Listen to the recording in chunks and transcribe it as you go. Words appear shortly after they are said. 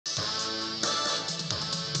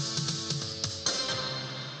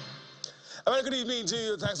A very good evening to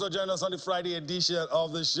you. Thanks for joining us on the Friday edition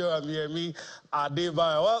of the show. I'm here, me,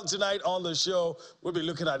 Adebayo. Well, tonight on the show, we'll be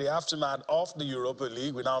looking at the aftermath of the Europa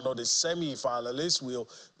League. We now know the semi-finalists. We'll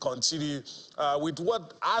continue with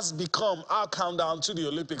what has become our countdown to the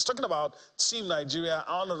Olympics. Talking about Team Nigeria,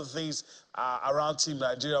 all of the things around Team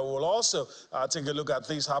Nigeria. We'll also take a look at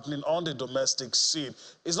things happening on the domestic scene.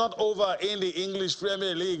 It's not over in the English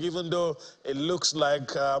Premier League, even though it looks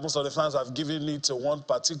like most of the fans have given it to one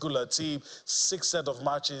particular team. 6 sets of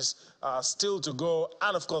matches still to go.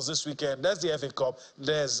 And, of course, this weekend, there's the FA Cup.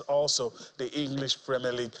 There's also the English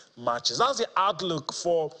Premier League matches. That's the outlook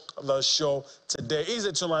for the show today. It's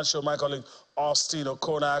a two-man show. My colleague, Austin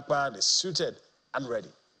Okona-Akpan, is suited and ready.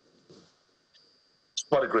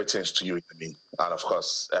 What a greetings to you, Yemi, and of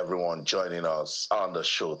course, everyone joining us on the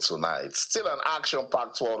show tonight. Still an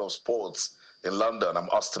action-packed world of sports in London. I'm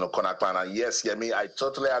Austin Okona-Akpan, and yes, Yemi, I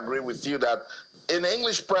totally agree with you that in the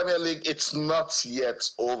English Premier League, it's not yet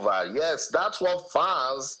over. Yes, that's what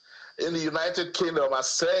fans in the United Kingdom are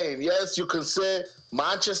saying. Yes, you can say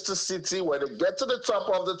Manchester City, when they get to the top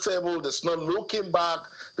of the table, there's no looking back.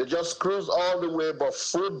 They just cruise all the way, but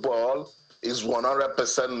football is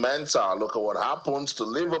 100% mental. Look at what happened to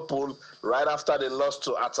Liverpool right after they lost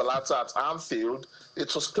to Atalanta at Anfield.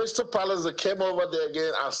 It was Crystal Palace that came over there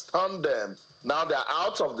again and stunned them. Now they're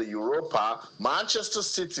out of the Europa. Manchester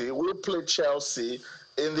City will play Chelsea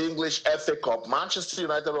in the English FA Cup. Manchester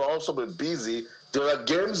United will also be busy. There are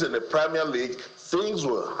games in the Premier League. Things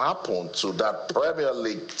will happen to that Premier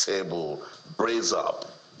League table. Brace up.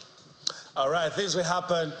 All right, things will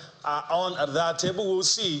happen on that table. We'll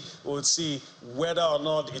see whether or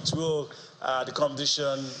not it will, the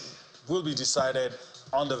competition will be decided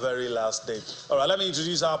on the very last day. All right, let me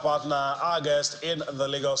introduce our partner, our guest in the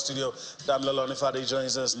Lagos studio. Damilola Onifade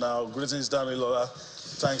joins us now. Greetings, Damilola.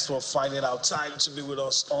 Thanks for finding out time to be with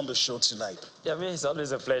us on the show tonight. Yeah, I mean, it's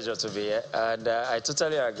always a pleasure to be here. And I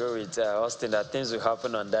totally agree with Austin that things will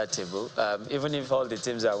happen on that table. Even if all the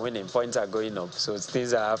teams are winning, points are going up. So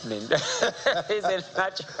things are happening. It's a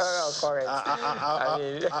natural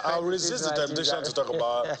occurrence. I'll resist the temptation to talk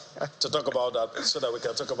about that so that we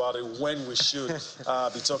can talk about it when we should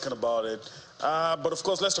be talking about it. But, of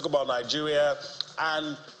course, let's talk about Nigeria.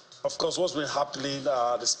 And, of course, what's been happening,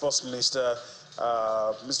 the sports minister,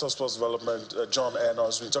 Mr. Sports Development, John Enno,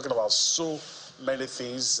 has been talking about so many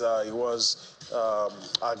things. He was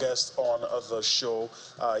our guest on the show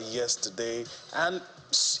yesterday. And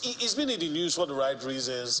he's been in the news for the right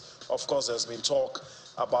reasons. Of course, there's been talk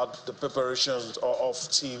about the preparations of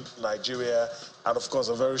Team Nigeria. And, of course,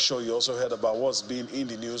 I'm very sure you also heard about what's been in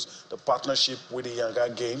the news. The partnership with the Younger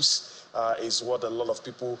Games is what a lot of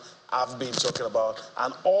people have been talking about.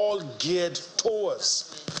 And all geared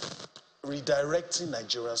towards redirecting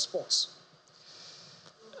Nigerian sports.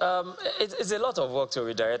 It's a lot of work to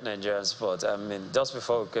redirect Nigerian sports. I mean, just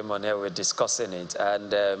before we came on here, we were discussing it.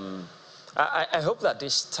 And I hope that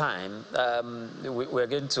this time we're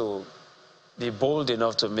going to be bold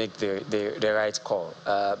enough to make the right call.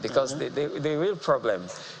 Because the real problem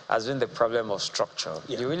has been the problem of structure.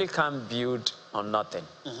 Yeah. You really can't build on nothing.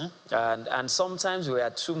 And sometimes we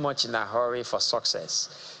are too much in a hurry for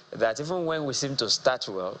success. That even when we seem to start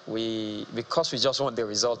well, because we just want the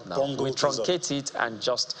result now, we truncate it and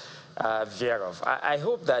just veer off. I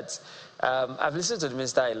hope that, I've listened to the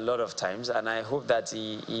minister a lot of times, and I hope that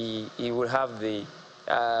he will have the,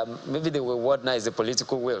 maybe the word now is the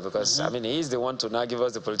political will, because, I mean, he is the one to now give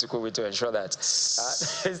us the political will to ensure that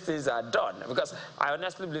these things are done. Because I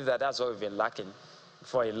honestly believe that that's what we've been lacking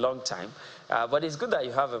for a long time. But it's good that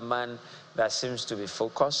you have a man that seems to be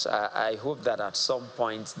focused. I hope that at some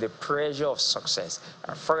point the pressure of success,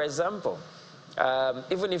 for example,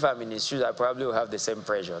 even if I'm in his shoes, I probably will have the same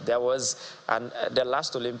pressure. There was, and the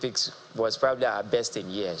last Olympics was probably our best in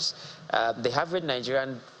years. The average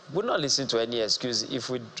Nigerian would not listen to any excuse if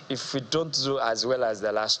we don't do as well as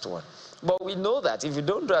the last one. But we know that if you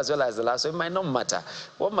don't do as well as the last one, it might not matter.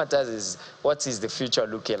 What matters is what is the future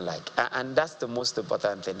looking like. And that's the most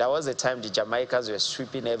important thing. That was the time the Jamaicans were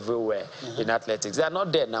sweeping everywhere in athletics. They are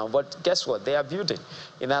not there now, but guess what? They are building.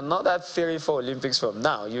 In another 3-4 Olympics from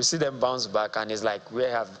now, you see them bounce back, and it's like,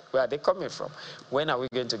 where are they coming from? When are we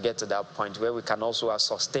going to get to that point where we can also have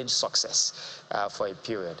sustained success for a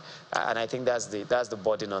period? And I think that's the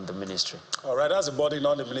burden on the ministry. All right, that's the burden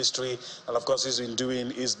on the ministry. And, of course, he's been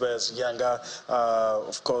doing his best. Younger,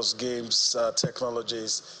 of course, games,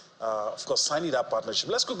 technologies, of course, signing that partnership.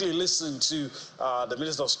 Let's quickly listen to the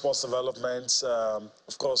Minister of Sports Development,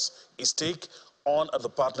 of course, his take on the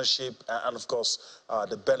partnership and, of course,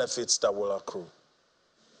 the benefits that will accrue.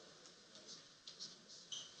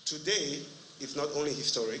 Today, it's not only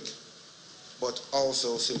historic, but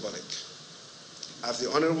also symbolic. As the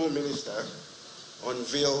Honorable Minister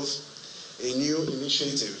unveils a new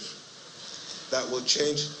initiative that will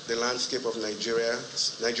change the landscape of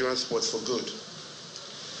Nigerian sports for good.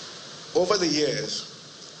 Over the years,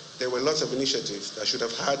 there were lots of initiatives that should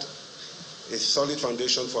have had a solid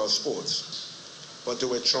foundation for our sports, but they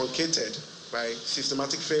were truncated by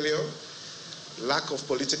systematic failure, lack of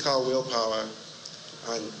political willpower,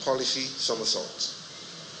 and policy somersaults.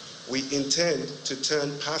 We intend to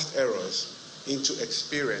turn past errors into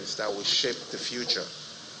experience that will shape the future.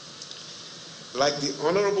 Like the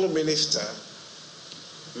Honorable Minister,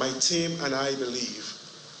 my team and I believe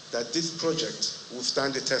that this project will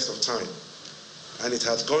stand the test of time, and it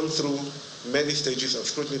has gone through many stages of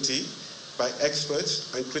scrutiny by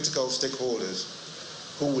experts and critical stakeholders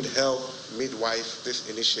who would help midwife this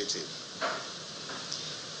initiative.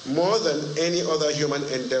 More than any other human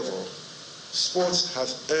endeavor, sports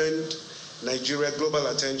has earned Nigeria global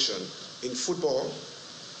attention in football,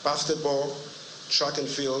 basketball, track and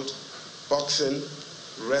field, boxing,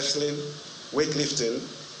 wrestling, weightlifting,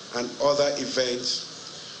 and other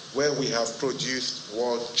events where we have produced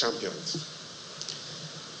world champions.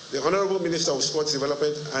 The Honorable Minister of Sports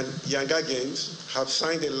Development and Yanga Games have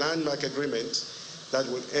signed a landmark agreement that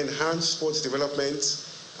will enhance sports development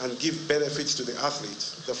and give benefits to the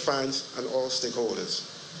athletes, the fans, and all stakeholders.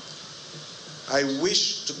 I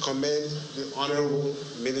wish to commend the Honorable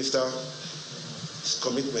Minister's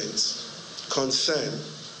commitment, concern,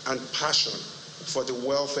 and passion for the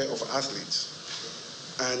welfare of athletes,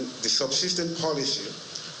 and the subsistent policy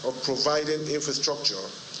of providing infrastructure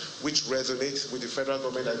which resonates with the federal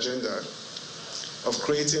government agenda of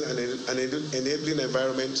creating an enabling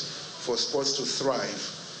environment for sports to thrive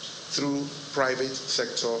through private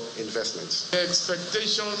sector investments. The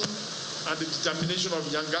expectation and the determination of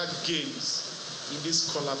Yanga Games in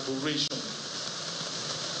this collaboration.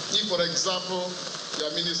 If, for example, you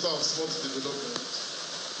are Minister of Sports Development,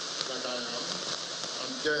 like I am,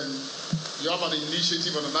 and then you have an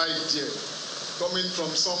initiative and an idea coming from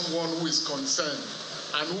someone who is concerned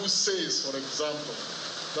and who says, for example,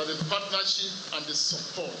 that the partnership and the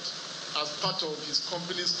support as part of his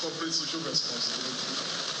company's corporate social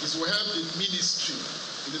responsibility is to help the ministry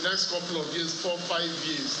in the next couple of years, 4 or 5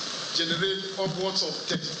 years, generate upwards of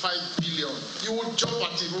 35 billion. You will jump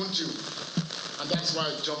at it, won't you? And that's why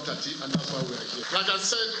I jumped at it, and that's why we are here. Like I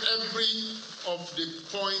said, every of the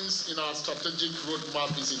points in our strategic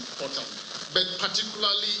roadmap is important, but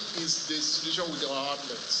particularly is the situation with our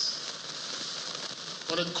athletes.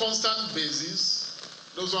 On a constant basis,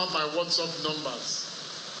 those are my WhatsApp numbers.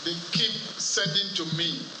 They keep sending to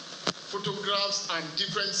me photographs and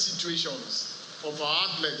different situations of our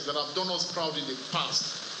athletes that have done us proud in the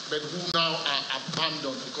past, but who now are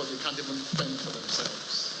abandoned because they can't even fend for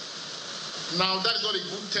themselves. Now, that is not a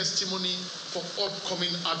good testimony for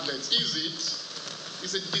upcoming athletes, is it?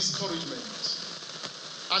 It's a discouragement.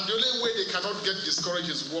 And the only way they cannot get discouraged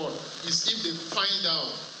is what? Is if they find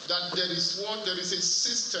out that there is a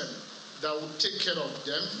system that will take care of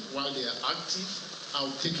them while they are active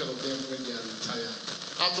and will take care of them when they are retired.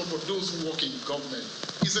 After for those who work in government,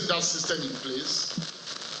 isn't that system in place?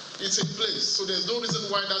 It's in place. So there's no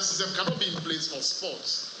reason why that system cannot be in place for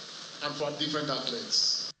sports and for different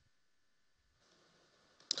athletes.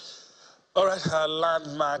 All right,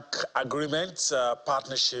 landmark agreement,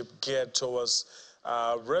 partnership geared towards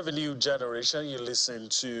revenue generation. You listen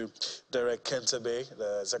to Derek Kentebe,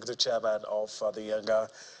 the executive chairman of the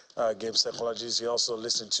Yanga Games Technologies. You also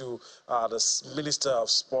listen to the Minister of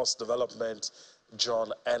Sports Development,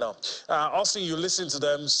 John Enna. Austin, you listen to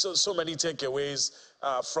them, so many takeaways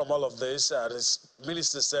from all of this. This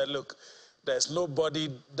minister said, look, there's nobody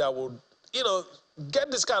that would, get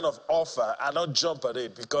this kind of offer and not jump at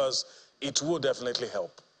it, because it will definitely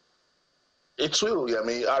help. It will. I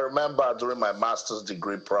mean, I remember during my master's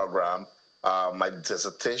degree program, my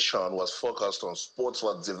dissertation was focused on sports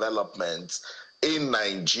for development in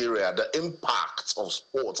Nigeria, the impact of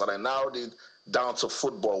sports, and I narrowed it down to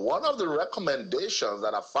football. One of the recommendations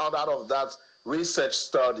that I found out of that research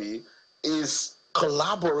study is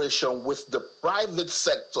collaboration with the private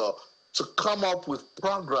sector to come up with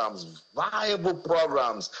programs, viable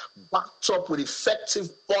programs, backed up with effective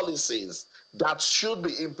policies that should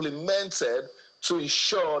be implemented to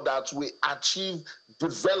ensure that we achieve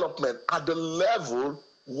development at the level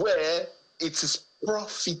where it is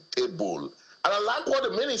profitable. And I like what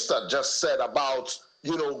the minister just said about,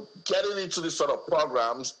 getting into these sort of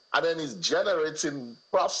programs, and then it's generating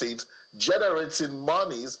profit, generating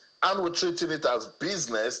monies, and we're treating it as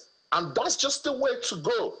business, and that's just the way to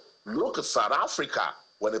go. Look at South Africa.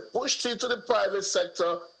 When they pushed into the private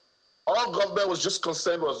sector, all government was just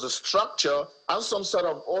concerned was the structure and some sort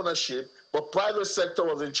of ownership, but private sector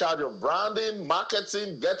was in charge of branding,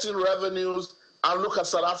 marketing, getting revenues. And look at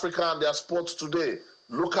South Africa and their sports today.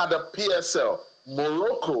 Look at the PSL.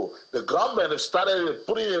 Morocco, the government has started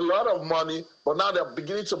putting a lot of money, but now they're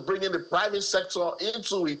beginning to bring in the private sector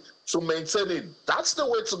into it to maintain it. That's the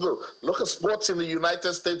way to go. Look at sports in the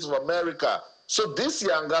United States of America. So this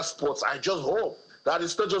younger sports, I just hope that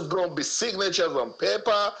it's not just going to be signatures on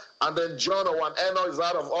paper and then John Owaneno is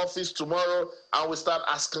out of office tomorrow and we start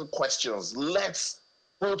asking questions. Let's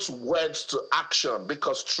put words to action,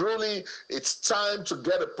 because truly it's time to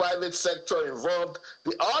get the private sector involved.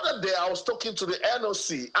 The other day I was talking to the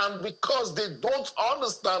NOC, and because they don't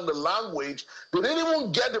understand the language, they didn't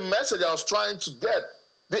even get the message I was trying to get.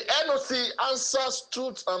 The NOC answers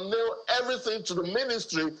truth and nail everything to the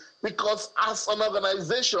ministry, because as an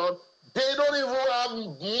organization, they don't even have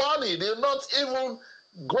money. They're not even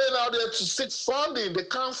going out there to seek funding. They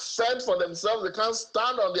can't fend for themselves. They can't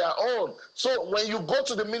stand on their own. So when you go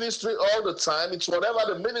to the ministry all the time, it's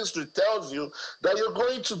whatever the ministry tells you that you're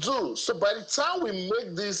going to do. So by the time we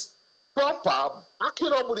make this proper, back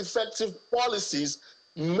it up with effective policies,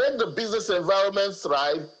 make the business environment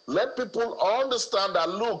thrive, let people understand that,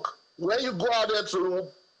 look, when you go out there to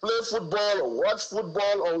play football or watch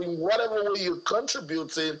football or in whatever way you're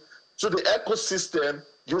contributing to the ecosystem,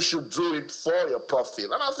 you should do it for your profit.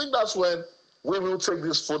 And I think that's when we will take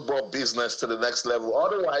this football business to the next level.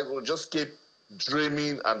 Otherwise, we'll just keep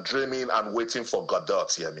dreaming and waiting for Godot,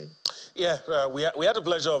 you mean? Yeah, we had the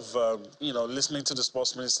pleasure of, listening to the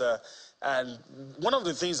sports minister. And one of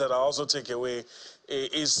the things that I also take away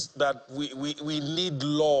is that we need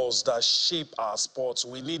laws that shape our sports.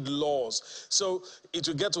 We need laws. So it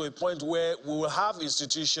will get to a point where we will have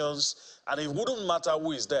institutions, and it wouldn't matter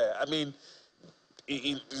who is there. I mean,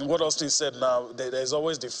 in what Austin said now, there's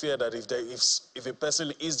always the fear that if a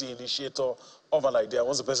person is the initiator of an idea,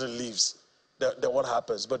 once the person leaves, then what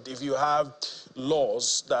happens? But if you have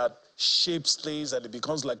laws that shapes things and it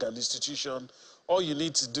becomes like an institution, all you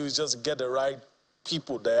need to do is just get the right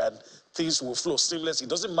people there and things will flow seamlessly. It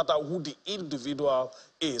doesn't matter who the individual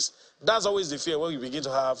is. That's always the fear when you begin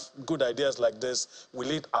to have good ideas like this.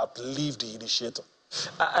 Will it outlive the initiator?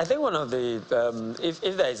 I think one of the, if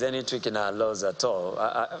there is any tweak in our laws at all,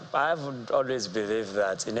 I have always believed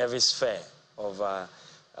that in every sphere of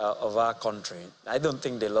our country, I don't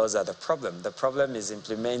think the laws are the problem. The problem is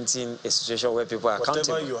implementing a situation where people are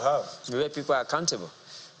accountable. Whatever you have. Where people are accountable.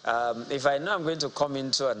 If I know I'm going to come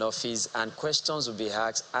into an office and questions will be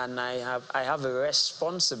asked, and I have a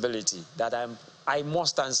responsibility that I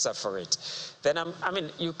must answer for it, then I mean,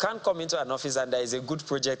 you can't come into an office and there is a good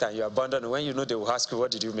project and you abandon it when you know they will ask you,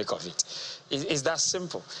 what did you make of it? It's that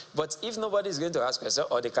simple. But if nobody is going to ask question,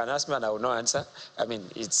 or they can ask me and I will not answer, I mean,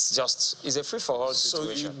 it's a free-for-all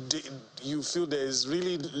situation. So you feel there is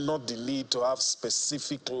really not the need to have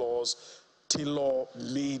specific laws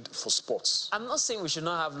tailor-made for sports? I'm not saying we should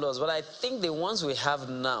not have laws, but I think the ones we have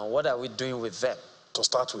now, what are we doing with them? To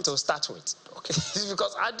start with? To start with. Okay.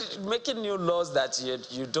 Because making new laws that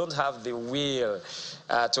you don't have the will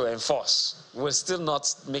to enforce will still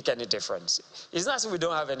not make any difference. It's not as if we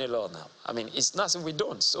don't have any law now. I mean, it's not as if we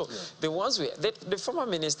don't. So yeah. The former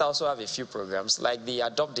minister also have a few programs, like the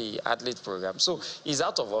Adopt the Athlete program. So he's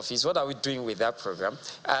out of office. What are we doing with that program?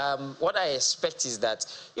 What I expect is that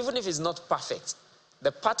even if it's not perfect,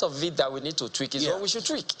 the part of it that we need to tweak is what we should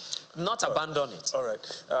tweak, not abandon it. All right.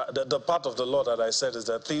 The part of the law that I said is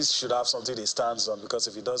that things should have something it stands on, because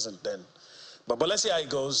if it doesn't, then... But let's see how it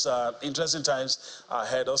goes. Interesting times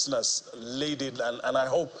ahead. Austin has laid it, and I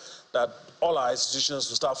hope that all our institutions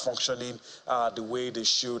will start functioning the way they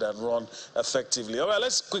should and run effectively. All right,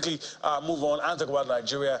 let's quickly move on and talk about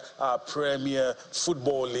Nigeria Premier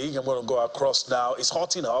Football League. I'm going to go across now. It's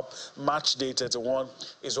hotting up. Match day 31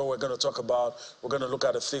 is what we're going to talk about. We're going to look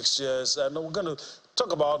at the fixtures, and we're going to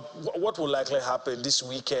talk about what will likely happen this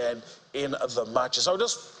weekend in the matches. I'll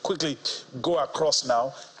just quickly go across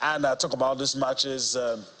now and talk about these matches.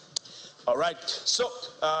 All right, so,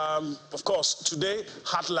 of course, today,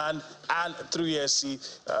 Heartland and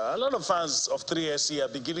 3SC. A lot of fans of 3SC are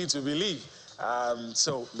beginning to believe.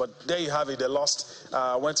 But there you have it. They lost,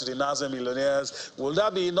 went to the Naza Millionaires. Will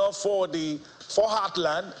that be enough for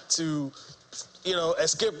Heartland to,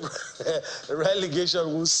 escape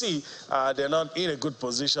relegation? We'll see. They're not in a good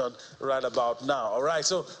position right about now. All right,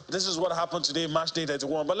 so this is what happened today, match day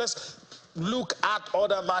 31. But let's look at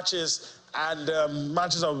other matches And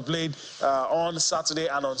matches that will be played on Saturday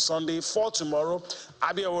and on Sunday. For tomorrow,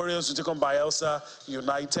 Abia Warriors will take on Bayelsa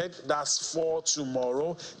United. That's for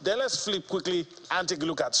tomorrow. Then let's flip quickly and take a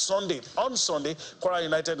look at Sunday. On Sunday, Kwara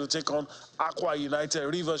United will take on Aqua United.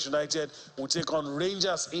 Rivers United will take on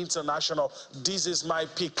Rangers International. This is my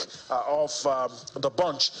pick of the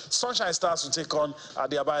bunch. Sunshine Stars will take on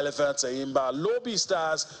the Aba Elephants Imba. Lobby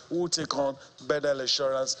Stars will take on Bedell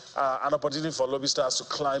Assurance. An opportunity for Lobby Stars to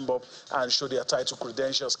climb up and show their title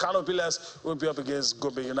credentials. Kano Pillars will be up against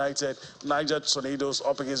Gombe United. Niger Tornadoes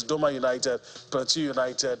up against Doma United. Plateau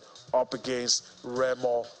United up against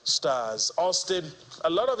Remo Stars. Austin, a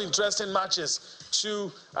lot of interesting matches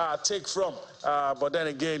to take from, but then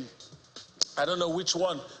again, I don't know which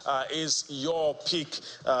one is your pick,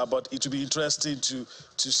 but it will be interesting to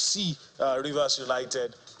see Rivers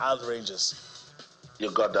United and Rangers.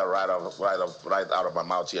 You got that right out of my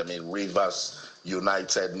mouth here. I mean, Rivers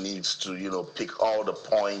United needs to, pick all the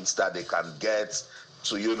points that they can get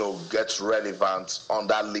to, get relevant on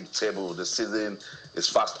that league table. The season is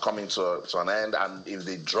fast coming to an end, and if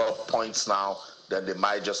they drop points now, then they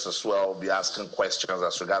might just as well be asking questions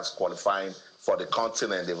as regards qualifying for the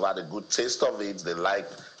continent. They've had a good taste of it. They like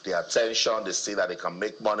the attention. They see that they can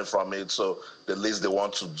make money from it. So the least they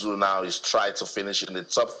want to do now is try to finish in the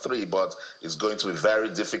top 3. But it's going to be very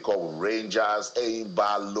difficult with Rangers,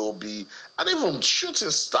 Aimba, Lobby, and even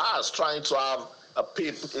Shooting Stars trying to have a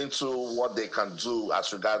peep into what they can do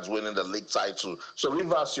as regards winning the league title. So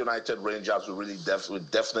Rivers United Rangers will really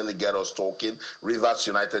definitely get us talking. Rivers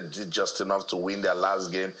United did just enough to win their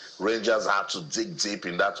last game. Rangers had to dig deep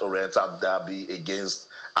in that Oriental derby against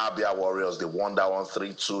Abia Warriors. They won that one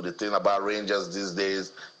 3-2. The thing about Rangers these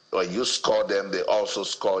days, when you score them, they also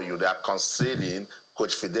score you. They are conceding.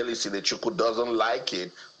 Coach Fidelity Lechuku doesn't like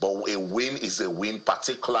it, but a win is a win,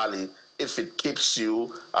 particularly if it keeps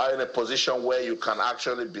you in a position where you can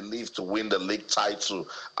actually believe to win the league title.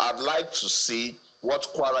 I'd like to see what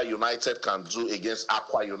Kwara United can do against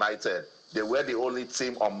Aqua United. They were the only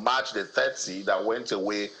team on March the 30th that went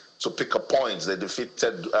away to pick up points. They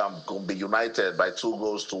defeated Gombe United by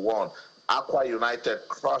 2-1. Aqua United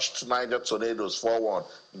crushed Niger Tornadoes 4-1.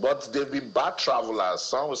 But they've been bad travelers.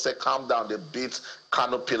 Some will say, calm down, they beat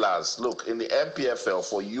Kano Pillars. Look, in the NPFL,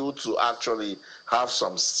 for you to actually have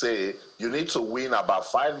some say, you need to win about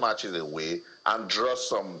 5 matches away and draw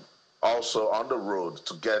some also on the road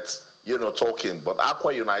to get, talking. But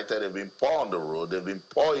Aqua United have been poor on the road. They've been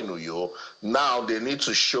poor in Uyo. Now they need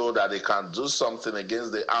to show that they can do something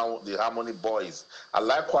against the Harmony Boys. I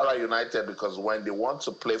like Kwara United because when they want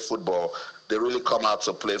to play football, they really come out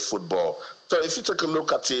to play football. So if you take a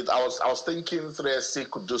look at it, I was thinking 3SC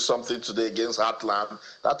could do something today against Heartland.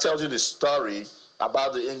 That tells you the story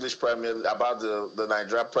about the English Premier, about the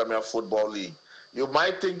Nigeria Premier Football League. You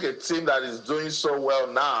might think a team that is doing so well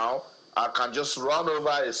now can just run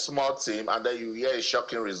over a small team, and then you hear a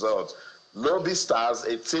shocking result. Lobby Stars,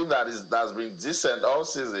 a team that's been decent all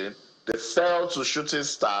season, they fell to Shooting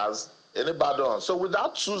Stars in Ibadan. So with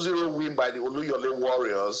that 2-0 win by the Oluyole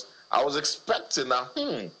Warriors, I was expecting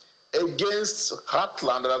against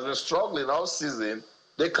Heartland that has been struggling all season,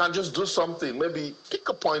 they can just do something, maybe pick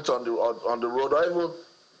a point on the road, or even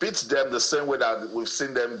beat them the same way that we've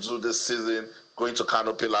seen them do this season, going to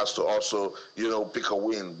Kano Pillars to also, pick a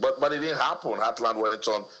win. But it didn't happen. Heartland went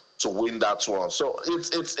on to win that one. So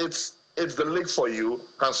it's the league for you.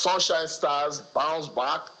 Can Sunshine Stars bounce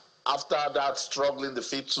back after that struggling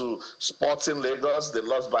defeat to Sporting Lagos? They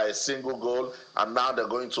lost by a single goal, and now they're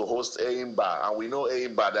going to host Aimba. And we know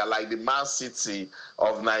Aimba, they're like the Man City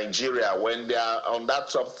of Nigeria. When they are on that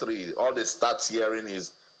top 3, all they start hearing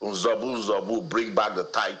is Nzobu, bring back the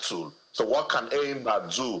title. So what can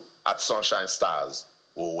Aimba do at Sunshine Stars?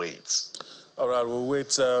 We'll wait. All right, we'll wait.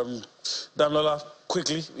 Damilola,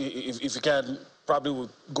 quickly, if you can, probably we'll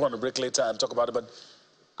go on a break later and talk about it, but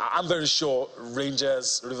I'm very sure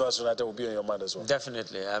Rangers, Rivers United will be on your mind as well.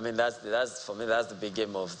 Definitely. I mean, that's for me, that's the big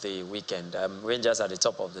game of the weekend. Rangers at the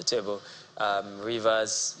top of the table.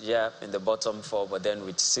 Rivers, in the bottom 4, but then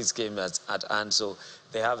with 6 games at hand, so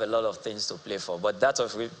they have a lot of things to play for. But that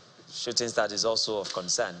of Shooting Stars is also of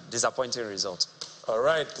concern. Disappointing result. All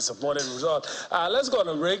right, disappointing result. Let's go on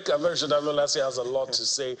a break. I'm very sure Damilola has a lot to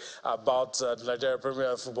say about the Nigeria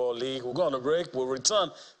Premier Football League. We'll go on a break. We'll return.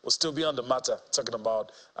 We'll still be on the matter, talking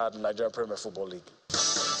about the Nigeria Premier Football League.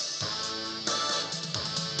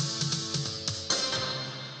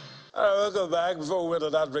 All right, welcome back. Before we went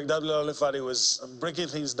on that break, Damilola Olufade was breaking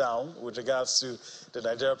things down with regards to the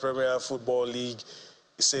Nigeria Premier Football League.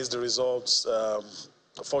 He says the results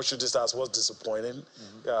for Shooting Stars was disappointing.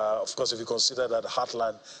 Of course, if you consider that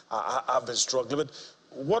Heartland have been struggling. But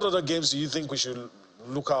what other games do you think we should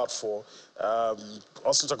look out for?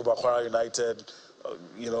 Also talk about Kwara United.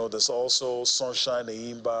 There's also Sunshine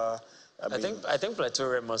Eimba. I think Plateau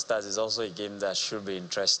Remo Stars is also a game that should be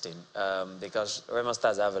interesting because Remo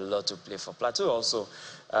Stars have a lot to play for. Plateau also,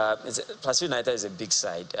 Plateau United is a big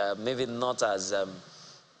side, maybe not as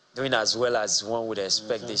doing as well as one would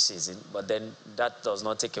expect this season, but then that does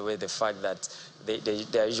not take away the fact that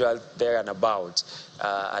they're usually there and about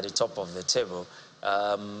at the top of the table.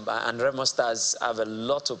 And Remo Stars have a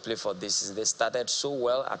lot to play for this season. They started so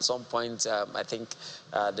well. At some point, I think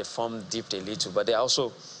the form dipped a little, but they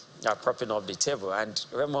also are propping up the table. And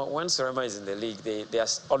once Remo is in the league, they are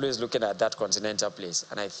always looking at that continental place.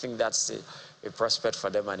 And I think that's a prospect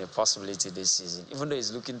for them and a possibility this season. Even though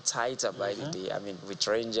it's looking tighter by the day. I mean, with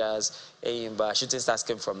Rangers, Eimba, Shooting Stars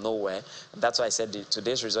came from nowhere. And that's why I said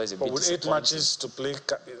today's result is a bit disappointing. But with 8 matches to play,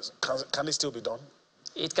 can it still be done?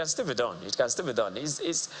 It can still be done. It can still be done.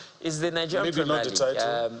 It's the Nigerian Premier League. Maybe not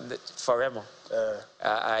the title? For Remo.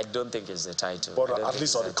 I don't think it's the title. But at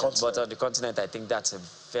least on the continent. But on the continent, I think that's a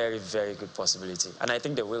very, very good possibility. And I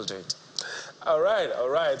think they will do it. All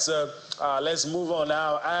right. So let's move on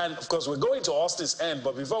now. And, of course, we're going to Austin's end.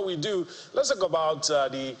 But before we do, let's talk about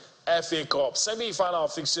the FA Cup semi-final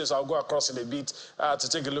fixtures. I'll go across in a bit to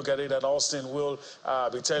take a look at it, and Austin will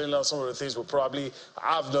be telling us some of the things we probably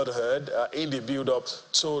have not heard in the build-up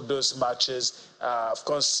to those matches. Of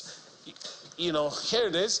course, here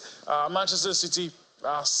it is. Manchester City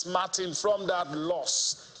smarting from that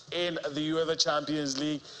loss in the UEFA Champions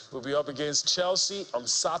League. Will be up against Chelsea on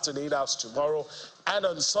Saturday. That's tomorrow. And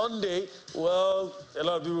on Sunday, well, a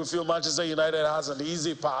lot of people feel Manchester United has an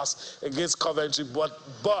easy pass against Coventry. But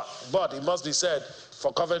it must be said,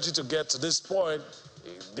 for Coventry to get to this point,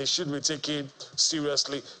 they should be taken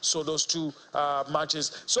seriously. So those two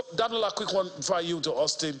matches. So, Daniel, a quick one for you to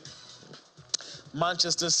Austin.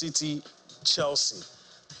 Manchester City, Chelsea.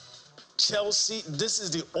 Chelsea, this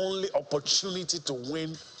is the only opportunity to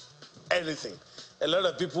win anything. A lot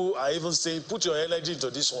of people are even saying, put your energy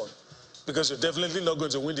into this one, because you're definitely not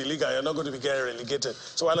going to win the league and you're not going to be getting relegated.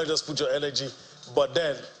 So why not just put your energy? But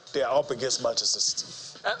then they are up against Manchester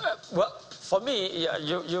City. Well, for me,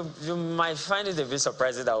 you might find it a bit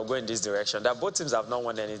surprising that we'll go in this direction, that both teams have not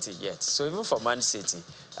won anything yet. So even for Man City,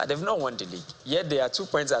 they've not won the league. Yet they are 2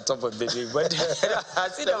 points at top of the league. But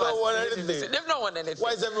they've not won anything. They've not won anything.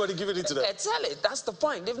 Why is everybody giving it to them? Exactly. That's the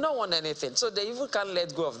point. They've not won anything. So they even can't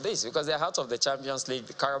let go of this because they're out of the Champions League.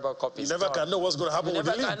 The Carabao Cup is You never can know what's going to happen with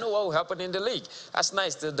the league. You never can know what will happen in the league. That's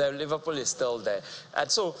nice that Liverpool is still there.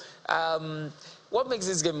 And so what makes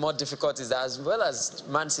this game more difficult is that as well as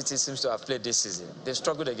Man City seems to have played this season, they've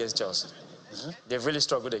struggled against Chelsea. They've really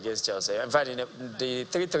struggled against Chelsea. In fact, in the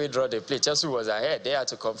 3-3 draw they played, Chelsea was ahead. They had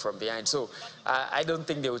to come from behind. So I don't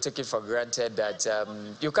think they will take it for granted that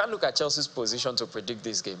you can't look at Chelsea's position to predict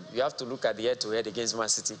this game. You have to look at the head-to-head against Man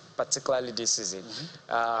City, particularly this season,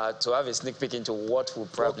 to have a sneak peek into what will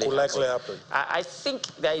probably likely happen. I think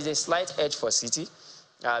there is a slight edge for City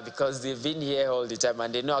because they've been here all the time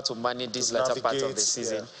and they know how to manage this latter part of the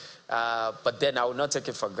season. Yeah. But then I would not take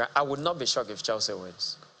it for granted. I would not be shocked if Chelsea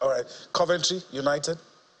wins. All right. Coventry United?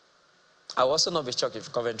 I will also not be shocked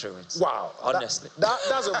if Coventry wins. Wow. Honestly.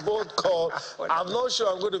 That's a bold call. I'm not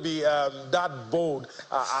sure I'm going to be that bold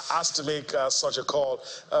asked to make such a call.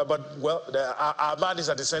 But, well, our man is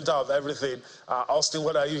at the center of everything. Austin,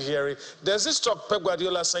 what are you hearing? There's this talk Pep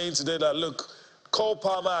Guardiola saying today that, look, Cole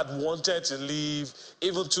Palmer had wanted to leave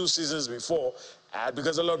even 2 seasons before.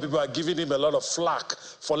 Because a lot of people are giving him a lot of flack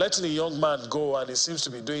for letting a young man go, and he seems to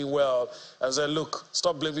be doing well. And said, look,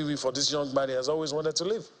 stop blaming me for this young man. He has always wanted to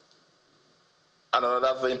leave. And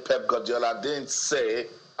another thing Pep Guardiola didn't say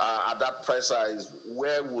at that presser is,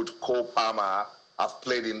 where would Cole Palmer have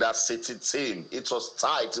played in that City team? It was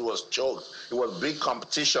tight. It was choked. It was big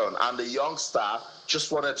competition. And the youngster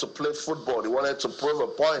just wanted to play football. He wanted to prove a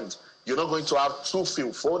point. You're not going to have 2 Phil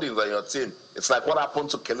Fodens on your team. It's like what happened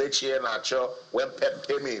to Kelechi Iheanacho when Pep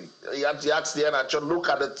came in. He asked the Iheanacho, look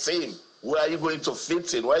at the team. Where are you going to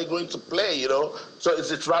fit in? Where are you going to play, So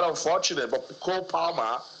it's rather unfortunate. But Cole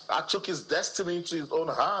Palmer took his destiny into his own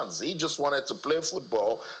hands. He just wanted to play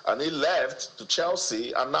football, and he left to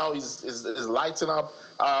Chelsea, and now he's lighting up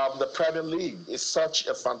the Premier League. He's such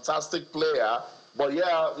a fantastic player. But,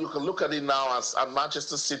 yeah, you can look at it now as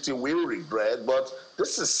Manchester City will regret, but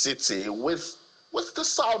this is City with the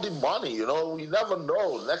Saudi money, You never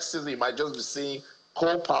know. Next season, you might just be seeing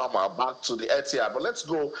Cole Palmer back to the Etihad. But let's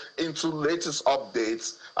go into latest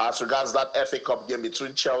updates as regards that FA Cup game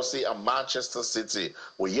between Chelsea and Manchester City.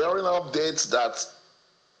 We're hearing updates that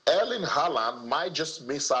Erling Haaland might just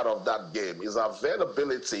miss out of that game. His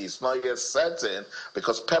availability is not yet certain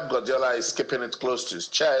because Pep Guardiola is keeping it close to his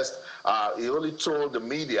chest. He only told the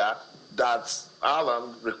media that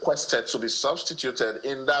Haaland requested to be substituted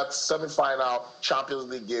in that semi-final Champions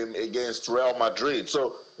League game against Real Madrid.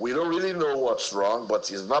 So we don't really know what's wrong,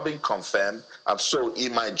 but it's not been confirmed, and so he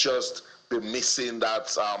might just be missing that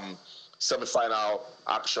semi-final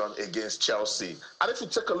action against Chelsea. And if you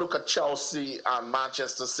take a look at Chelsea and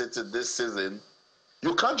Manchester City this season,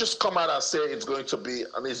 you can't just come out and say it's going to be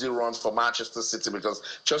an easy run for Manchester City, because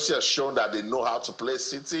Chelsea has shown that they know how to play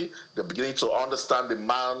City. They're beginning to understand the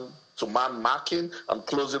man-to-man marking and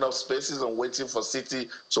closing up spaces and waiting for City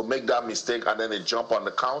to make that mistake, and then they jump on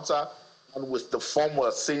the counter. And with the form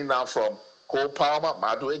we're seeing now from Cole Palmer,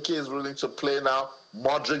 Madueke is willing to play now.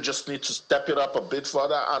 Modric just needs to step it up a bit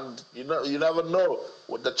further, and you never know.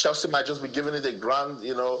 The Chelsea might just be giving it a grand,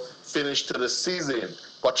 finish to the season.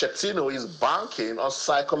 Pochettino is banking on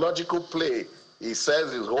psychological play. He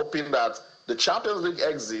says he's hoping that the Champions League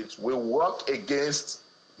exit will work against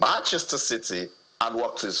Manchester City and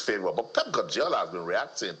work to his favor. But Pep Guardiola has been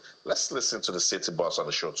reacting. Let's listen to the City boss on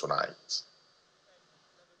the show tonight.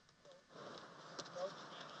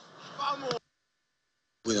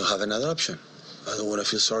 We don't have another option. I don't want to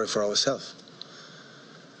feel sorry for ourselves.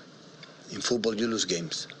 In football, you lose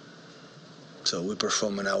games. So we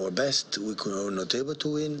perform at our best. We were not able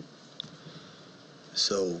to win.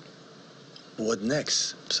 So what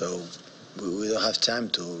next? So we don't have time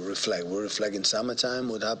to reflect. We reflect in summertime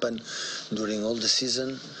what happened during all the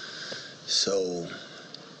season. So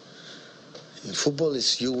in football,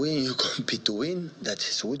 it's you win, you compete to win.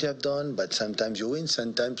 That's what you have done, but sometimes you win,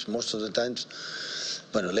 sometimes, most of the times,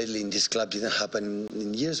 lately in this club didn't happen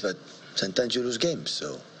in years, but sometimes you lose games.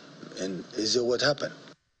 So, and is it what happened?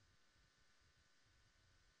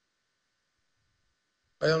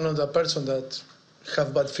 I am not a person that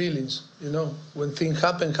have bad feelings. When things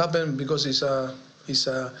happen because it's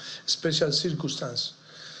a special circumstance.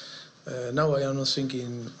 Now I am not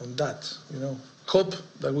thinking on that. Hope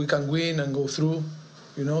that we can win and go through,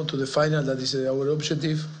 to the final. That is our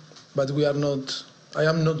objective, but we are not. I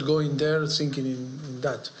am not going there thinking in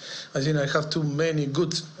that. I think I have too many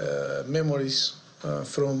good memories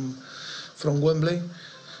from Wembley.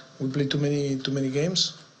 We played too many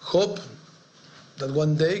games. Hope that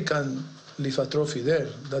one day can leave a trophy there.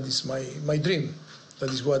 That is my dream. That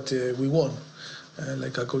is what we want,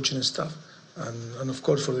 like a coaching staff. And of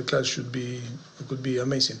course, for the club it could be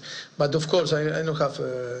amazing. But of course, I don't have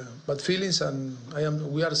bad feelings, and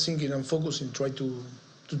we are thinking and focusing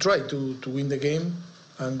to try to win the game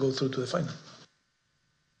and go through to the final.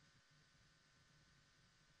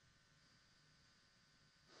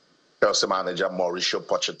 Chelsea manager Mauricio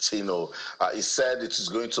Pochettino, he said it is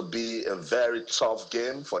going to be a very tough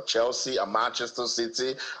game for Chelsea and Manchester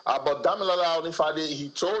City. But Damilola Onifade, he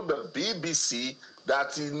told the BBC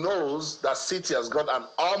that he knows that City has got an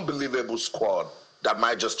unbelievable squad that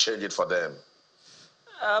might just change it for them.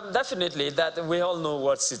 Definitely, that we all know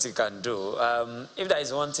what City can do. If there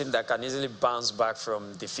is one team that can easily bounce back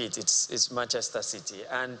from defeat, it's Manchester City.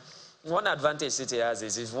 And one advantage City has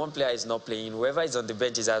is if one player is not playing, whoever is on the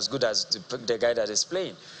bench is as good as the guy that is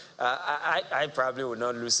playing. I probably would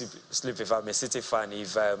not lose sleep if I'm a City fan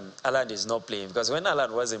if Haaland is not playing, because when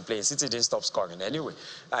Haaland wasn't playing, City didn't stop scoring anyway.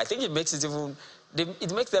 I think it makes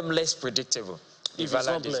it makes them less predictable if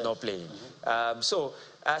Haaland is not playing.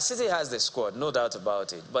 City has the squad, no doubt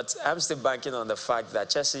about it. But I'm still banking on the fact that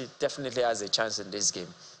Chelsea definitely has a chance in this game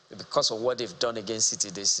because of what they've done against City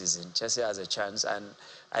this season. Chelsea has a chance, and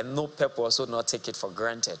I know Pep will also not take it for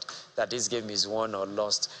granted that this game is won or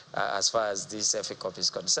lost as far as this FA Cup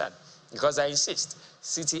is concerned. Because I insist,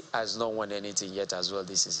 City has not won anything yet as well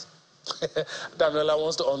this season. Damilola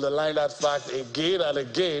wants to underline that fact again and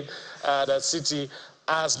again, that City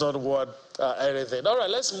has not won anything. All right,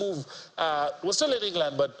 let's move. We're still in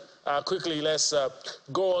England, but quickly, let's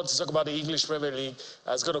go on to talk about the English Premier League.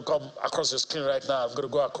 It's going to come across your screen right now. I'm going to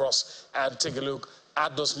go across and take a look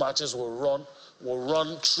at those matches. We'll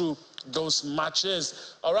run through those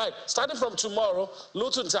matches. All right, starting from tomorrow,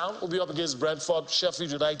 Luton Town will be up against Brentford,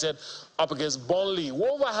 Sheffield United up against Burnley.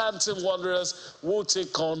 Wolverhampton Wanderers will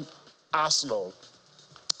take on Arsenal.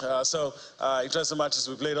 Interesting matches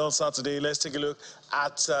we played on Saturday. Let's take a look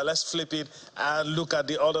at, let's flip it and look at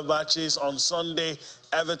the other matches. On Sunday,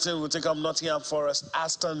 Everton will take on Nottingham Forest.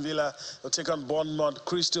 Aston Villa will take on Bournemouth.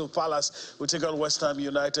 Crystal Palace will take on West Ham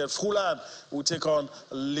United. Fulham will take on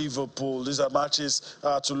Liverpool. These are matches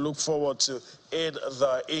to look forward to in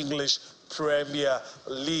the English Premier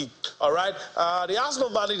League. All right, the Arsenal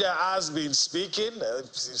manager has been speaking.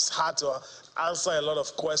 It's hard to answer a lot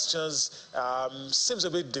of questions. Seems a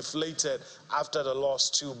bit deflated after the loss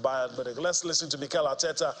to Bayern Munich. Let's listen to Mikel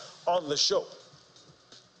Arteta on the show.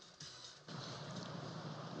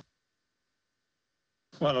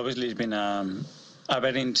 Well, obviously it's been a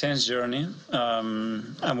very intense journey.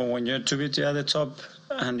 And when you're to be at the top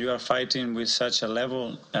and you are fighting with such a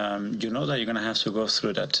level, you know that you're going to have to go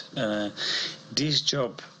through that. This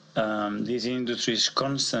job, this industry is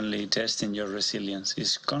constantly testing your resilience.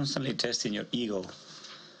 It's constantly testing your ego.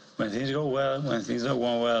 When things go well, when things don't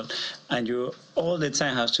go well, and you all the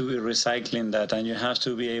time have to be recycling that, and you have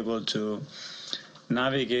to be able to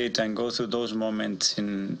navigate and go through those moments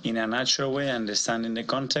in a natural way, understanding the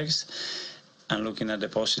context and looking at the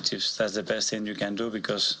positives. That's the best thing you can do,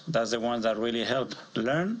 because that's the ones that really help.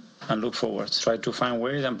 Learn and look forward. Try to find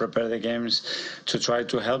ways and prepare the games to try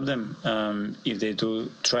to help them. If they do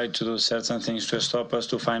try to do certain things to stop us,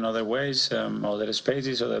 to find other ways, other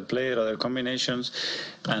spaces, other play, other combinations.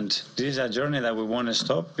 And this is a journey that we want to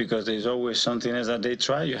stop, because there's always something else that they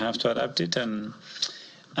try. You have to adapt it and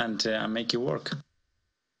make it work.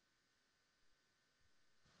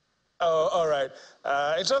 Oh, all right.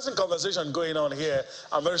 Interesting conversation going on here.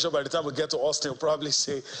 I'm very sure by the time we get to Austin, we'll probably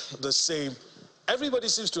say the same. Everybody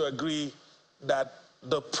seems to agree that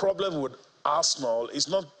the problem with Arsenal is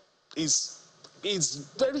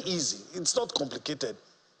very easy. It's not complicated.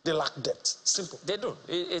 They lack depth. Simple. They do.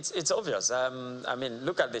 It's obvious. I mean,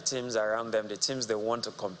 look at the teams around them, the teams they want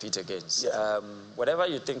to compete against. Yeah. Whatever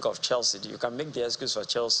you think of Chelsea, you can make the excuse for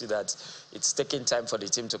Chelsea that it's taking time for the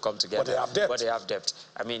team to come together. But they have depth.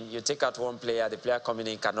 I mean, you take out one player, the player coming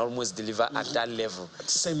in can almost deliver at that level. At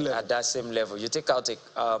the same level. At that same level. You take out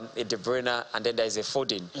a De Bruyne, and then there is a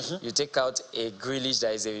Foden. You take out a Grealish,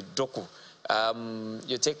 there is a Doku.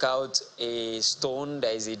 You take out a Stone,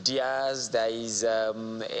 there is a Diaz, there is a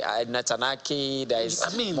Natanaki, there is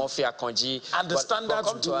Murphy Akonji. And the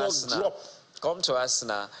standards do not drop. Come to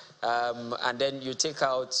Arsenal, and then you take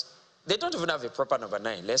out... They don't even have a proper number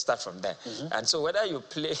 9. Let's start from there. And so whether you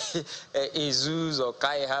play Jesus or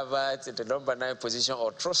Kai Havertz in the number 9 position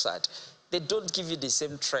or Trossard, they don't give you the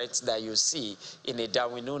same threats that you see in a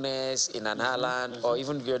Darwin Núñez, in an Haaland, or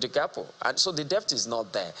even Gio Capo. And so the depth is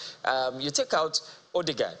not there. You take out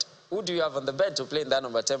Odegaard. Who do you have on the bench to play in that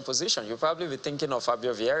number 10 position? You'll probably be thinking of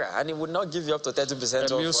Fabio Vieira, and he would not give you up to 30%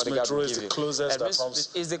 of what Odegaard would give you. The closest that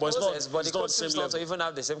comes. Is the closest, but the coach seems not to even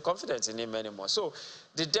have the same confidence in him anymore. So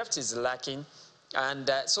the depth is lacking, and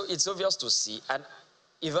so it's obvious to see. And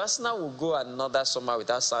if Arsenal will go another summer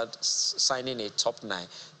without signing a top 9,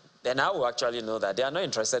 then I will actually know that they are not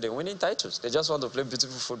interested in winning titles. They just want to play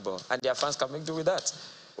beautiful football, and their fans can make do with that.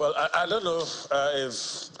 Well, I don't know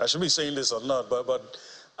if I should be saying this or not, but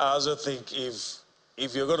I also think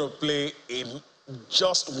if you're going to play in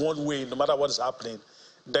just one way, no matter what is happening,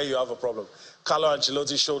 then you have a problem. Carlo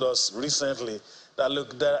Ancelotti showed us recently that,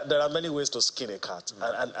 look, there are many ways to skin a cat,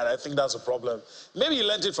 and I think that's a problem. Maybe he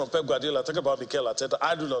learned it from Pep Guardiola. Think about Mikel Arteta.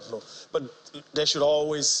 I do not know. But you should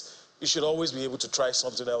always be able to try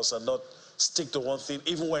something else and not stick to one thing,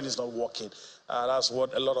 even when it's not working. That's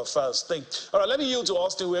what a lot of fans think. All right, let me yield to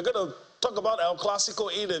Austin. We're going to talk about El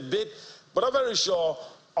Clasico in a bit, but I'm very sure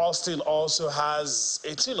Austin also has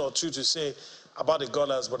a thing or two to say about the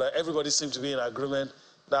Gunners, but everybody seems to be in agreement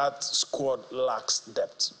that squad lacks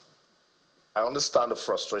depth. I understand the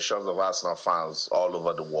frustrations of Arsenal fans all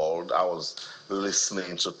over the world. I was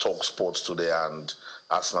listening to Talk Sports today, and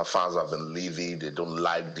Arsenal fans have been livid. They don't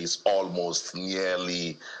like this almost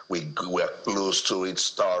nearly we're close to it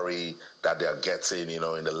story that they're getting, in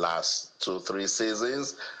the last 2-3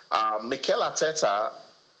 seasons. Mikel Arteta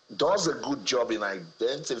does a good job in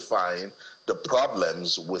identifying the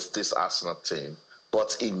problems with this Arsenal team,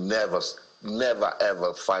 but he never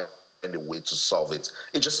ever finds a way to solve it.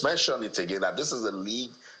 He just mentioned it again, that this is a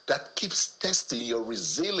league that keeps testing your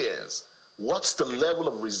resilience. What's the level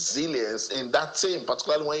of resilience in that team,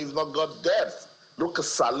 particularly when you've not got depth? Look at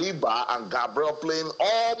Saliba and Gabriel playing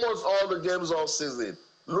almost all the games all season.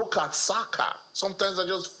 Look at Saka. Sometimes I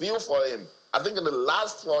just feel for him. I think in the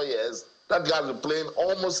last 4 years, that guy's been playing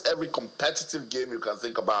almost every competitive game you can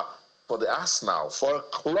think about for the Arsenal. For a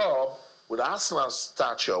club with Arsenal's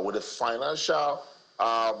stature, with the financial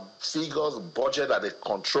figures, budget that they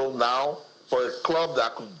control now, for a club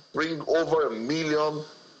that could bring over £1 million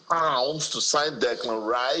to sign Declan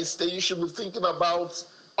Rice, then you should be thinking about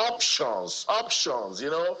options.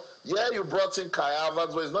 Yeah, you brought in Kai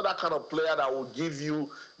Havertz, but he's not that kind of player that will give you,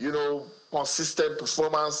 consistent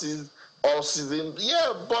performances all season.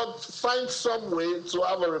 Yeah, but find some way to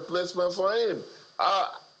have a replacement for him.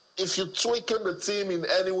 If you're tweaking the team in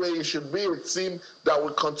any way, it should be a team that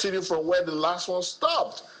will continue from where the last one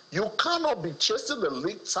stopped. You cannot be chasing the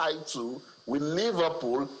league title with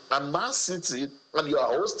Liverpool and Man City, and you are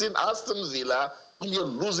hosting Aston Villa, and you're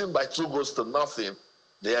losing by 2-0,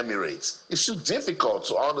 the Emirates. It's too difficult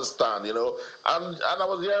to understand, you know. And I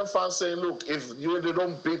was hearing fans saying, look, if they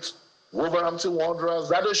don't beat Wolverhampton Wanderers,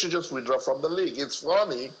 that they should just withdraw from the league. It's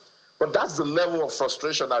funny, but that's the level of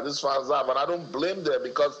frustration that these fans have, and I don't blame them,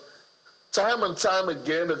 because time and time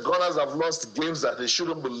again, the Gunners have lost games that they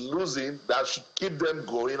shouldn't be losing, that should keep them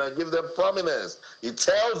going and give them prominence. It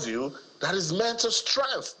tells you that is mental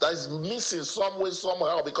strength that is missing some way,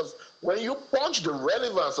 somehow, because when you punch the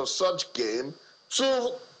relevance of such game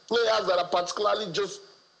to players that are particularly just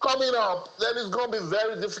coming up, then it's going to be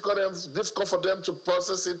very difficult for them to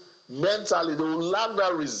process it mentally. They will lack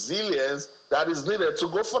that resilience that is needed to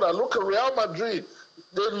go further. Look at Real Madrid.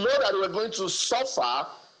 They know that they were going to suffer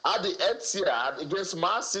at the Etihad against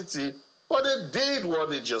Man City, but they did what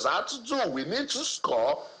they just had to do. We need to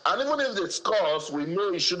score, and even if they score, we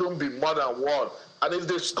know it shouldn't be more than one. And if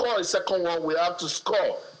they score a second one, we have to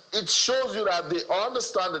score. It shows you that they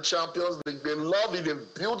understand the Champions League, they love it,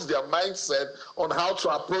 they've built their mindset on how to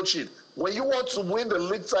approach it. When you want to win the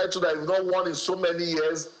league title that you've not won in so many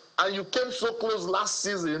years, and you came so close last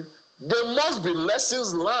season, there must be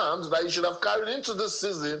lessons learned that you should have carried into this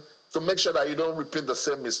season to make sure that you don't repeat the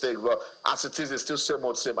same mistake. But as it is, it's still same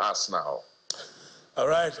old, same ass now. All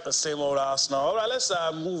right, same old ass now. All right, let's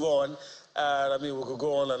move on. I mean, we could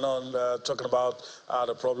go on and on talking about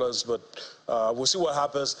the problems, but we'll see what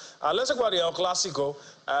happens. Let's talk about the El Clasico.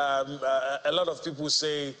 A lot of people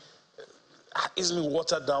say it's been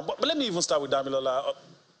watered down. But let me even start with Damilola.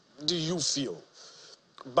 Do you feel?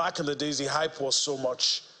 Back in the days, the hype was so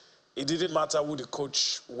much. It didn't matter who the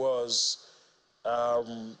coach was.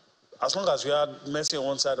 As long as you had Messi on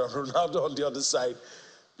one side and Ronaldo on the other side,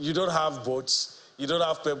 you don't have boats. You don't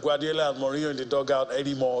have Pep Guardiola and Mourinho in the dugout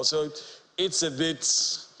anymore. So it's a bit...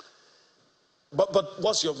 But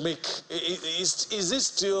what's your make? Is this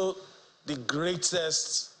still the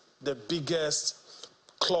greatest, the biggest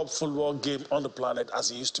club football game on the planet as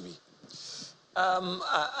it used to be?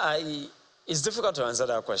 It's difficult to answer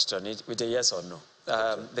that question with a yes or no.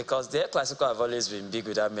 Because the El Clasico have always been big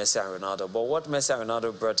without Messi and Ronaldo. But what Messi and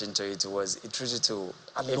Ronaldo brought into it was it treated to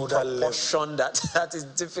a proportion that is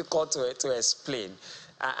difficult to explain.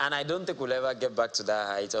 And I don't think we'll ever get back to that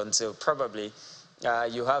height until probably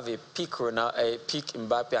you have a peak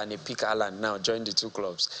Mbappe and a peak Haaland now join the two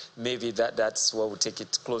clubs. Maybe that's what will take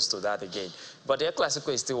it close to that again. But the El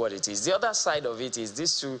Clasico is still what it is. The other side of it is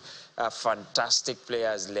these two fantastic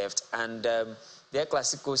players left, and the El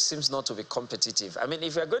Clasico seems not to be competitive. I mean,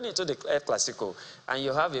 if you're going into the El Clasico and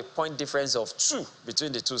you have a point difference of 2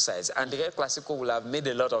 between the two sides, and the El Clasico will have made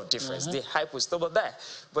a lot of difference. The hype will still be there.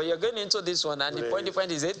 But you're going into this one, and the point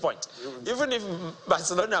difference is 8 points. Even if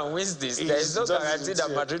Barcelona wins this, there is no guarantee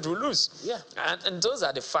that Madrid will lose. Yeah. And those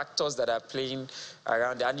are the factors that are playing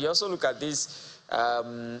around. And you also look at this,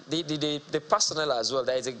 the personnel as well.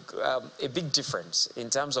 There is a big difference in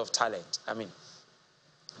terms of talent. I mean,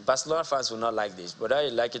 Barcelona fans will not like this, but whether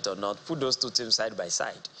you like it or not, put those two teams side by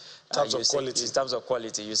side. In terms of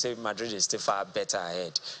quality, you say Madrid is still far better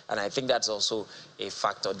ahead. And I think that's also a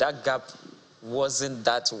factor. That gap wasn't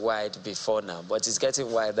that wide before now, but it's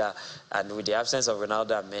getting wider. And with the absence of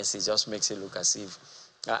Ronaldo and Messi, it just makes it look as if...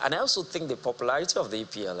 and I also think the popularity of the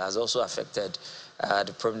EPL has also affected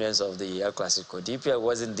the prominence of the El Clasico. The EPL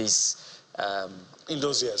wasn't this... in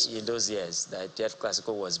those years, that the El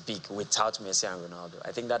Clasico was big without Messi and Ronaldo.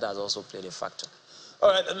 I think that has also played a factor.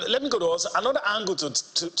 All right, let me go to also another angle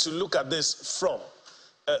to look at this from.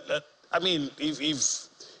 I mean,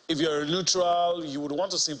 if you're a neutral, you would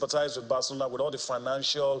want to sympathize with Barcelona with all the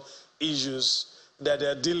financial issues that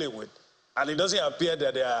they're dealing with. And it doesn't appear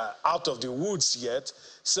that they are out of the woods yet.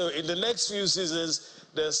 So in the next few seasons,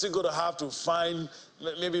 they're still going to have to find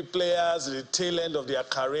maybe players at the tail end of their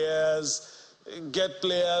careers, get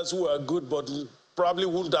players who are good but probably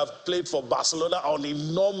wouldn't have played for Barcelona on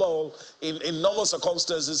in normal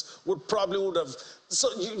circumstances, would have. So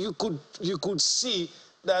you could see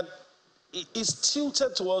that it's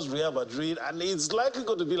tilted towards Real Madrid, and it's likely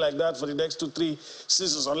going to be like that for the next 2-3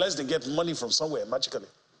 seasons unless they get money from somewhere magically.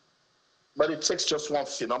 But it takes just one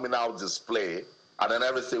phenomenal display, and then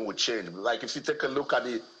everything will change. Like if you take a look at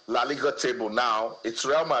the La Liga table now, it's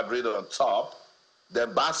Real Madrid on top,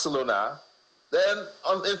 then Barcelona, then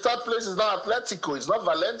in third place is not Atletico, it's not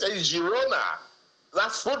Valencia, it's Girona.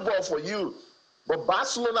 That's football for you. But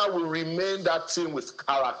Barcelona will remain that team with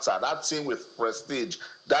character, that team with prestige,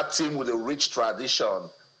 that team with a rich tradition.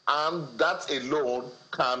 And that alone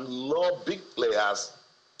can lure big players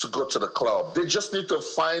to go to the club. They just need to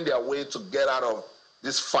find their way to get out of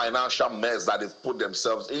this financial mess that they've put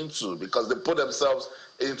themselves into, because they put themselves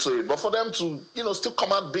into it. But for them to, still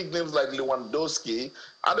come out big names like Lewandowski,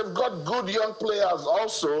 and they've got good young players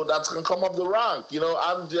also that can come up the rank,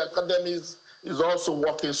 and the academy is also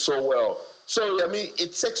working so well. So, I mean,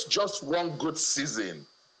 it takes just one good season.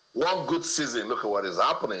 One good season. Look at what is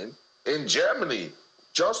happening in Germany.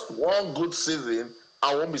 Just one good season.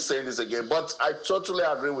 I won't be saying this again, but I totally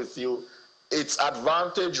agree with you. It's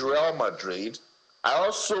advantage Real Madrid. I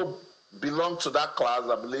also belong to that class.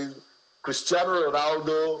 I believe Cristiano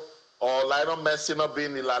Ronaldo or Lionel Messi not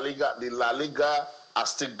being in La Liga has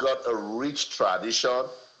still got a rich tradition,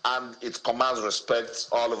 and it commands respect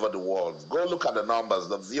all over the world. Go look at the numbers,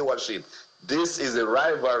 the viewership. This is a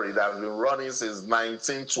rivalry that has been running since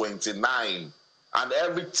 1929. And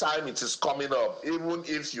every time it is coming up, even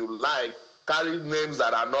if you carry names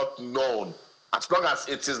that are not known, as long as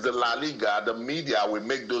it is the La Liga, the media will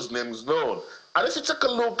make those names known. And if you take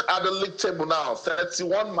a look at the league table now,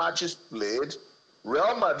 31 matches played.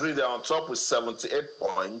 Real Madrid are on top with 78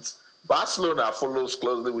 points. Barcelona follows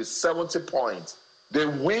closely with 70 points. They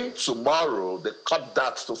win tomorrow, they cut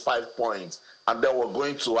that to 5 points. And then we're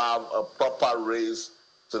going to have a proper race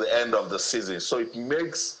to the end of the season. So it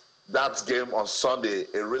makes that game on Sunday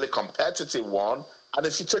a really competitive one. And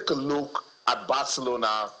if you take a look at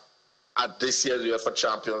Barcelona at this year's UEFA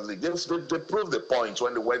Champions League, they proved the point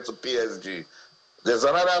when they went to PSG. There's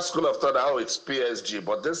another school of thought that, it's PSG.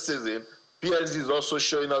 But this season, PSG is also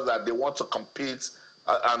showing us that they want to compete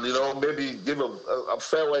and, maybe give a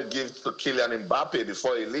farewell gift to Kylian Mbappe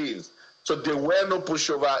before he leaves. So there were no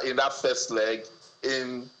pushover in that first leg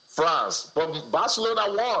in France. But Barcelona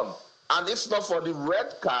won. And if not for the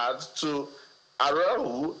red card to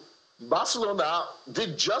Araujo, Barcelona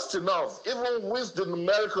did just enough. Even with the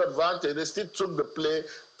numerical advantage, they still took the play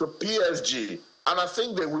to PSG. And I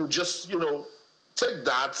think they will just, take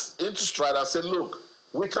that into stride and say, look,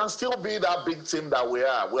 we can still be that big team that we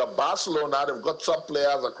are. We are Barcelona. They've got top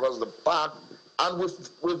players across the park. And with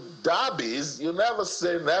derbies, you never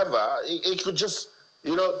say never. It could just,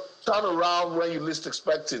 turn around when you least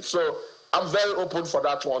expect it. So I'm very open for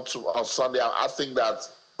that one on Sunday. I think that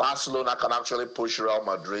Barcelona can actually push Real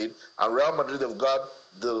Madrid. And Real Madrid have got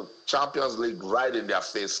the Champions League right in their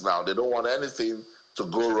face now. They don't want anything to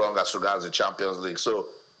go wrong as regards the Champions League. So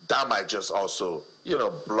that might just also,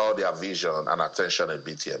 blur their vision and attention a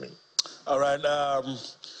bit, Yemi. All right.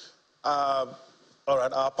 All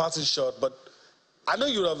right. Our parting shot, but I know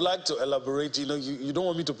you would have liked to elaborate. You don't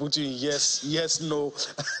want me to put you in yes, no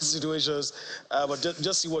situations, but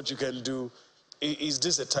just see what you can do. Is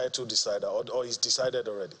this a title decider, or is decided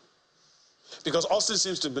already? Because Austin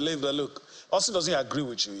seems to believe that, look, Austin doesn't agree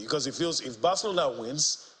with you because he feels if Barcelona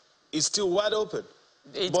wins, it's still wide open.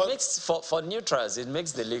 It makes, for neutrals, it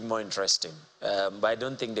makes the league more interesting. But I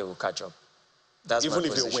don't think they will catch up. That's my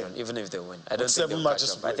position. Even if they win? Even if they win. I don't think they will catch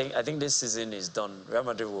up. I think this season is done. Real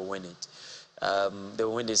Madrid will win it. They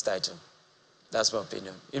will win this title. That's my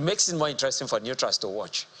opinion. It makes it more interesting for neutrals to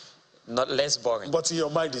watch. Not less boring. But in your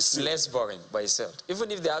mind, it's less boring by itself. Even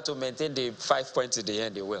if they have to maintain the 5 points at the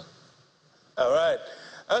end, they will. All right.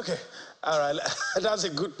 Okay. All right. That's a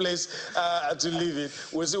good place to leave it.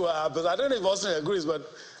 We'll see what happens. I don't know if Austin agrees, but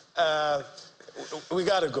we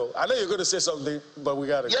got to go. I know you're going to say something, but we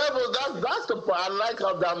got to go. Yeah, but that's the part. I like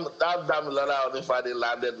how Damilana if I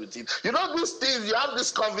landed with it. These things, you have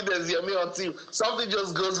this confidence, until something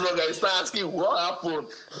just goes wrong and you start asking what happened.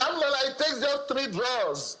 Damilana, it takes just 3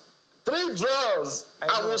 draws. 3 draws.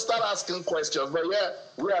 And we'll start asking questions. But yeah,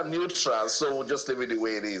 we are neutral, so we'll just leave it the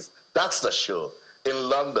way it is. That's the show. In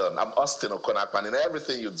London, I'm Austin Okonakpan. In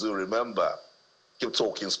everything you do, remember, keep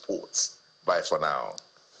talking sports. Bye for now.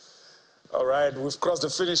 All right, we've crossed the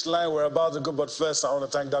finish line. We're about to go, but first, I want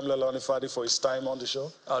to thank Damilala Onifade for his time on the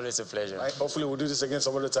show. Always a pleasure. Right, hopefully, we'll do this again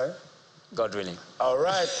some other time. God willing. All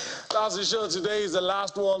right, that's the show. Today is the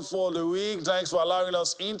last one for the week. Thanks for allowing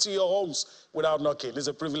us into your homes without knocking. It's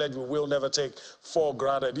a privilege we will never take for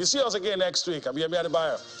granted. You see us again next week. I'm Yemi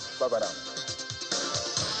Adebayo. Bye-bye now.